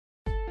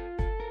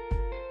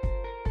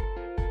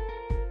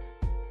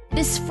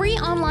This free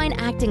online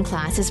acting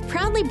class is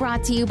proudly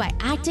brought to you by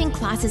Acting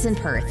Classes in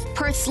Perth,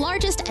 Perth's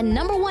largest and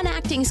 #1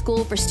 acting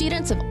school for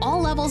students of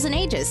all levels and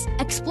ages.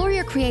 Explore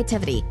your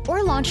creativity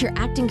or launch your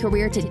acting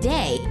career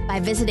today by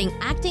visiting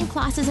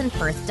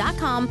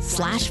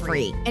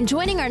actingclassesinperth.com/free and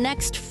joining our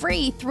next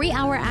free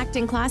 3-hour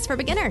acting class for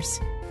beginners.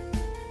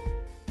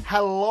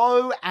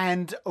 Hello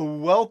and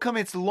welcome.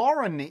 It's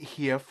Lauren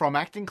here from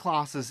Acting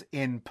Classes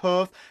in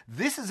Perth.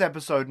 This is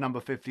episode number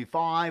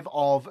 55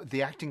 of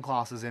the Acting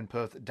Classes in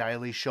Perth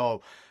Daily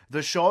Show.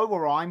 The show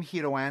where I'm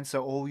here to answer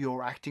all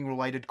your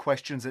acting-related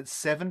questions at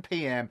 7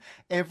 p.m.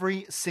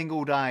 every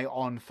single day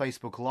on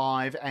Facebook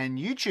Live and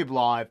YouTube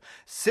Live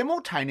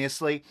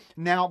simultaneously.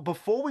 Now,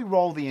 before we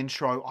roll the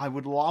intro, I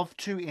would love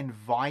to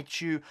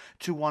invite you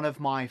to one of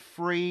my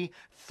free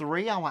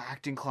 3-hour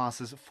acting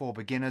classes for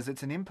beginners.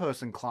 It's an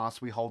in-person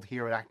class we hold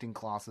here at Acting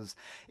Classes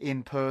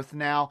in Perth.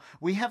 Now,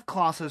 we have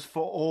classes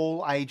for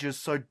all ages,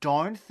 so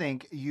don't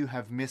think you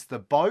have missed the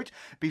boat.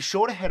 Be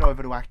sure to head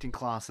over to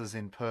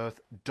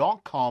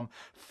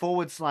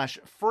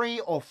actingclassesinperth.com/free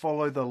or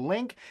follow the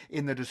link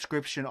in the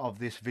description of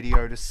this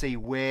video to see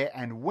where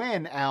and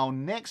when our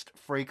next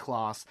free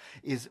class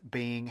is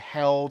being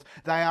held.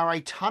 They are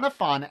a ton of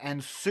fun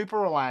and super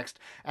relaxed,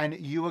 and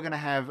you are going to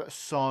have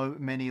so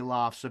many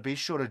laughs, so be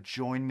sure to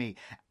join me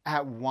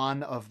at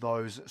one of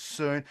those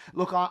soon.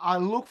 Look, I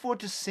look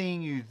forward to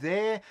seeing you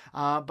there,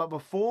 but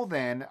before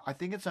then, I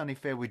think it's only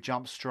fair we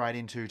jump straight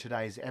into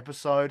today's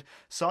episode.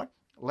 So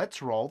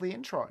let's roll the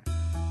intro.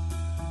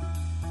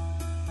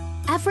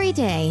 Every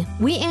day,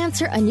 we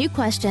answer a new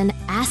question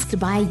asked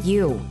by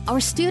you,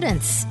 our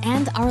students,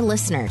 and our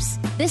listeners.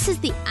 This is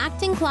the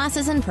Acting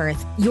Classes in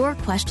Perth, Your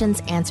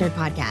Questions Answered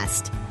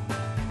podcast.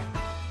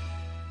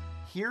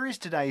 Here is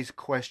today's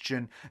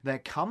question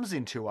that comes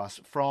into us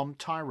from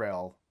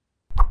Tyrell.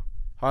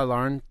 Hi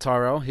Lauren,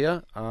 Tyrell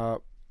here.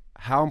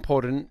 How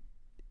important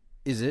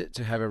is it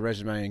to have a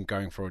resume and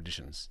going for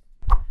auditions?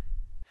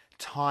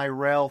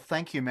 Tyrell,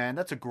 thank you, man.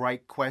 That's a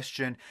great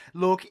question.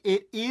 Look,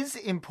 it is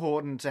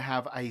important to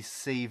have a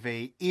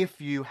CV if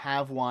you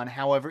have one.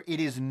 However, it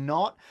is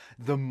not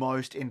the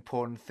most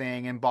important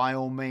thing. And by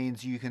all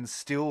means, you can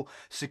still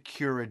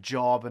secure a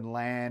job and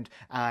land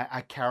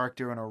a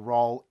character in a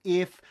role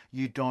if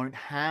you don't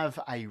have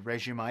a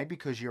resume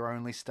because you're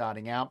only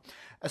starting out,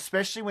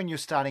 especially when you're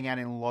starting out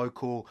in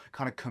local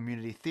kind of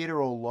community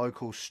theatre or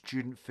local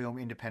student film,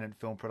 independent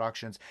film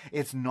productions.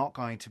 It's not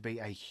going to be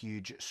a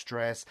huge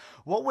stress.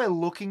 What we're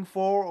looking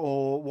for,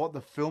 or what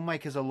the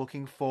filmmakers are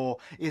looking for,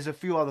 is a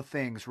few other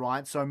things,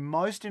 right? So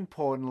most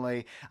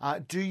importantly,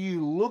 do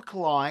you look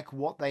like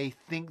what they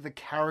think the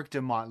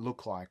character might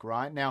look like,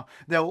 right? Now,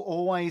 they'll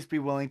always be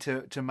willing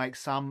to make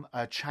some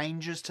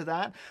changes to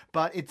that,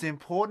 but it's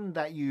important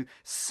that you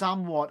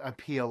somewhat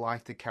appear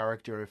like the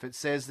character. If it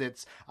says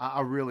it's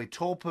a really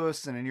tall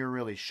person and you're a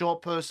really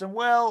short person,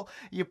 well,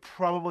 you're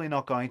probably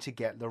not going to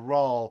get the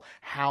role.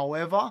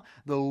 However,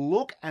 the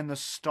look and the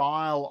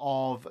style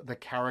of the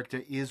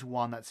character is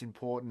one that's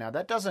important. Now,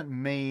 that doesn't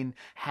mean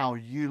how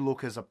you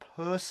look as a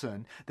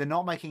person. They're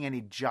not making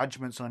any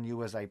judgments on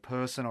you as a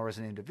person or as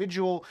an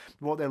individual.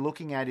 What they're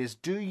looking at is,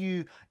 do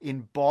you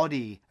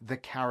embody the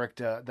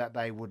character that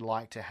they would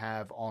like to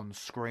have on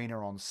screen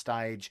or on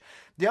stage?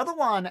 The other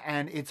one,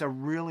 and it's a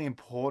really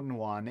important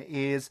one,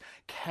 is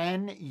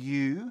can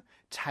you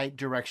take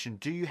direction?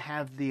 Do you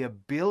have the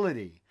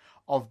ability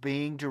of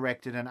being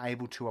directed and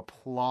able to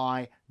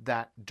apply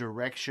that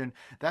direction?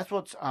 That's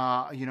what's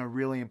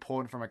really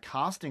important from a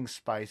casting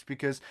space,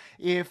 because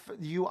if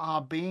you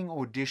are being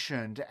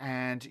auditioned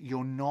and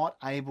you're not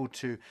able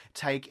to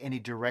take any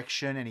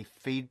direction, any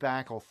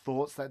feedback or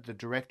thoughts that the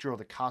director or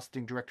the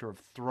casting director have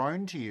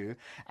thrown to you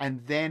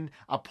and then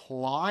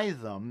apply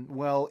them,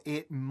 well,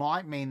 it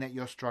might mean that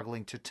you're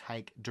struggling to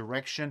take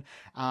direction.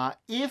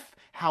 If,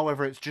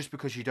 however, it's just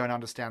because you don't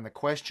understand the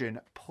question,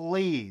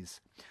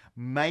 please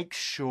make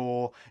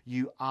sure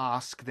you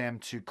ask them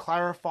to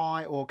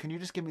clarify, or can you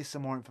just give me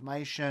some more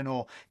information,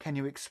 or can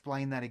you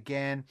explain that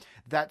again?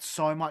 That's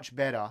so much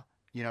better,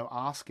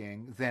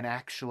 asking than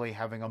actually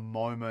having a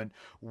moment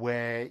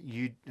where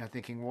you are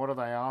thinking, what are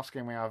they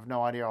asking me? I have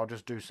no idea. I'll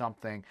just do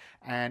something.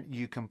 And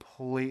you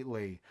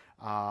completely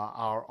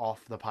are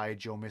off the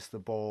page. You'll miss the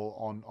ball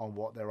on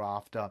what they're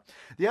after.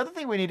 The other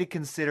thing we need to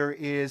consider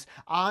is,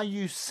 are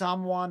you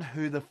someone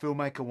who the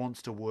filmmaker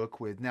wants to work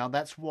with? Now,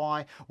 that's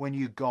why when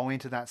you go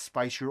into that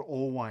space, you're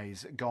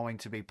always going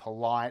to be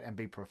polite and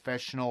be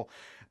professional.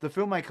 The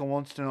filmmaker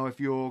wants to know if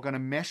you're going to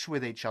mesh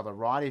with each other,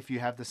 right? If you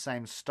have the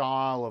same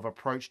style of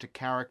approach to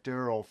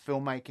character or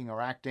filmmaking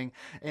or acting.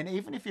 And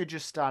even if you're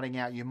just starting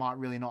out, you might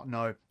really not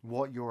know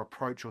what your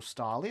approach or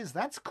style is.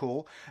 That's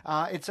cool.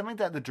 It's something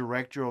that the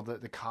director or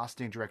the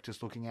casting director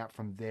is looking at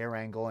from their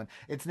angle, and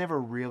it's never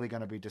really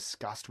going to be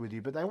discussed with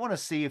you, but they want to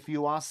see if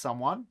you are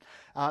someone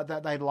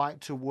that they'd like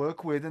to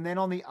work with. And then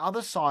on the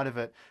other side of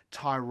it,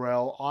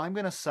 Tyrell, I'm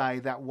going to say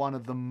that one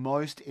of the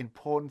most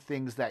important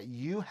things that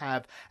you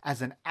have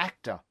as an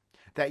actor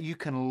that you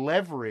can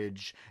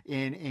leverage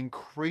in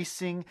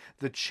increasing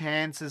the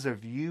chances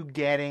of you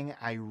getting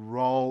a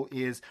role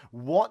is,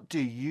 what do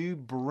you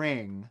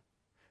bring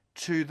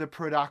to the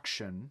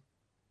production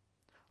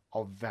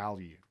of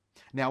value.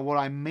 Now, what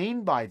I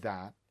mean by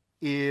that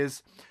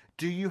is,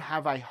 do you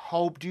have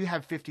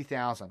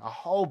 50,000, a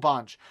whole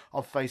bunch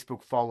of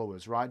Facebook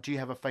followers, right? Do you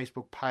have a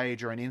Facebook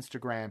page or an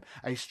Instagram,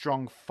 a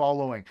strong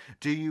following?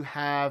 Do you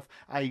have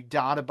a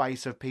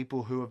database of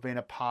people who have been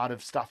a part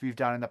of stuff you've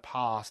done in the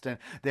past and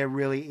they're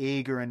really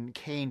eager and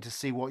keen to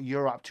see what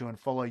you're up to and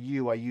follow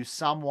you? Are you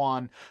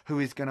someone who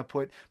is going to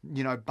put,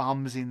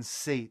 bums in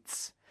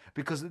seats?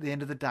 Because at the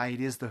end of the day,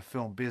 it is the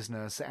film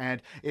business,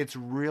 and it's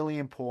really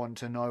important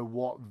to know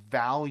what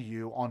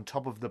value on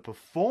top of the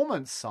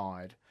performance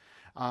side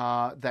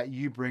that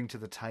you bring to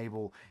the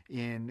table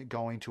in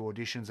going to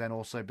auditions and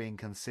also being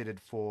considered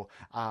for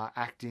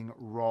acting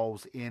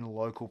roles in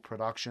local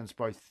productions,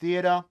 both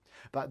theatre,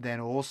 but then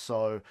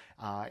also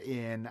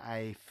in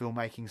a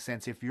filmmaking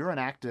sense. If you're an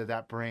actor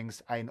that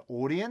brings an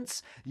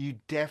audience, you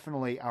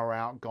definitely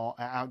are going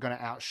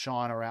to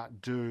outshine or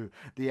outdo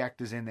the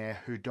actors in there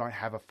who don't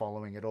have a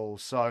following at all.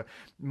 So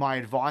my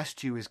advice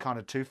to you is kind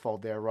of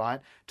twofold there, right?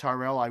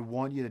 Tyrell, I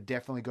want you to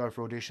definitely go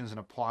for auditions and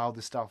apply all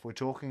the stuff we're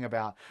talking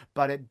about,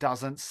 but it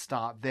doesn't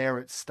start there.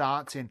 It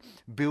starts in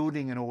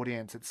building an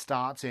audience. It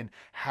starts in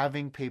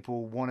having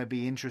people want to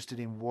be interested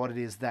in what it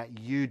is that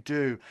you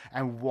do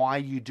and why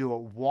you do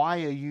it.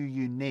 Why are you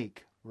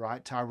unique?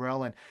 Right,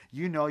 Tyrell? And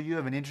you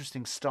have an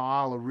interesting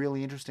style, a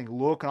really interesting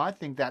look, and I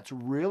think that's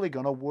really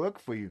going to work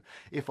for you.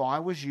 If I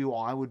was you,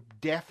 I would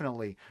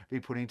definitely be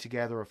putting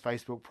together a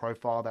Facebook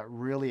profile that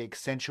really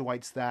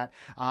accentuates that,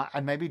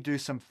 and maybe do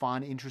some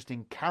fun,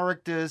 interesting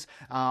characters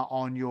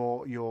on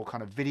your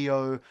kind of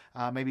video,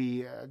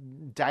 maybe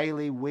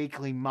daily,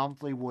 weekly,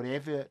 monthly,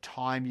 whatever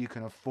time you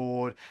can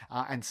afford,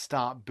 and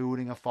start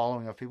building a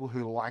following of people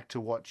who like to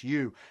watch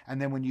you.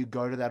 And then when you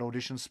go to that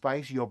audition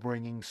space, you're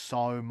bringing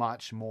so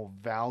much more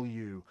value.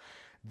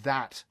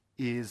 That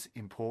is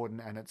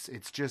important, and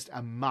it's just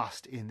a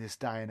must in this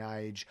day and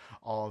age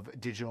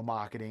of digital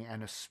marketing,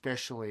 and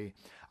especially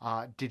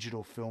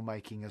digital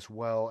filmmaking as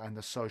well, and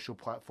the social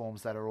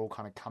platforms that are all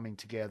kind of coming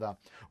together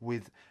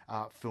with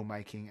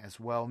filmmaking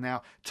as well.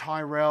 Now,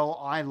 Tyrell,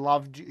 I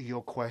loved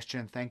your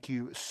question. Thank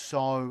you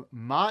so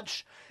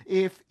much.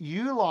 If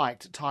you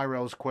liked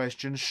Tyrell's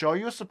question, show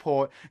your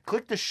support,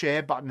 click the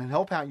share button and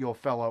help out your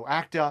fellow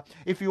actor.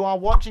 If you are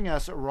watching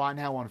us right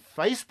now on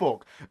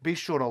Facebook, be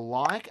sure to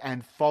like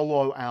and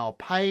follow our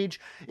page.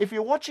 If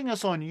you're watching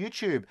us on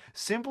YouTube,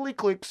 simply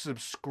click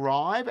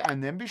subscribe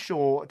and then be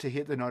sure to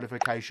hit the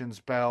notifications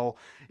bell.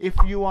 If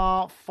you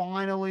are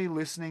finally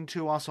listening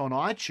to us on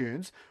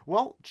iTunes,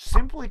 well,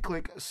 simply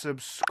click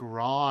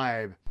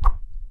subscribe.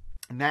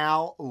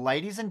 Now,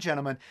 ladies and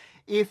gentlemen,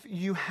 if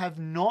you have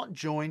not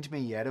joined me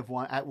yet at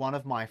one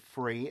of my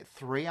free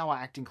 3-hour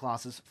acting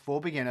classes for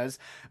beginners,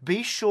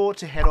 be sure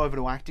to head over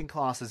to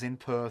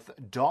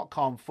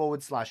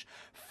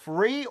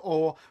actingclassesinperth.com/free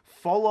or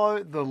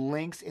follow the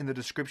links in the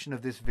description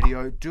of this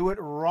video. Do it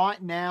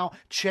right now.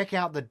 Check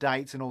out the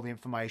dates and all the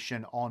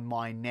information on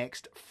my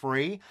next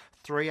free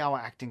 3-hour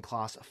acting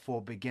class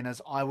for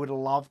beginners. I would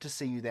love to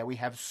see you there. We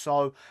have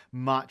so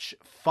much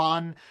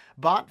fun.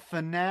 But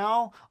for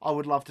now, I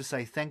would love to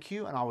say thank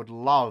you, and I would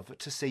love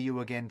to see you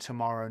again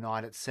tomorrow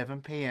night at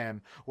 7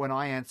 p.m. when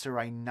I answer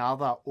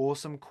another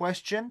awesome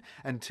question.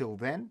 Until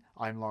then,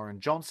 I'm Lauren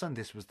Johnson.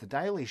 This was The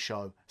Daily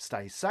Show.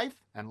 Stay safe,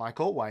 and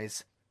like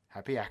always,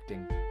 happy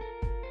acting.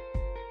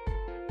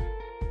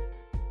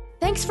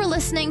 Thanks for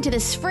listening to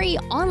this free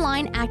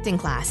online acting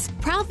class,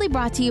 proudly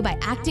brought to you by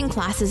Acting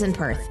Classes in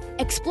Perth.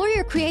 Explore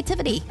your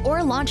creativity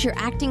or launch your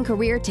acting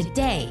career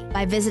today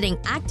by visiting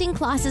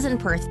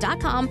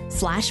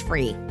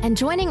actingclassesinperth.com/free and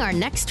joining our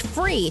next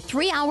free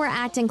 3-hour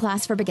acting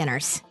class for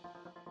beginners.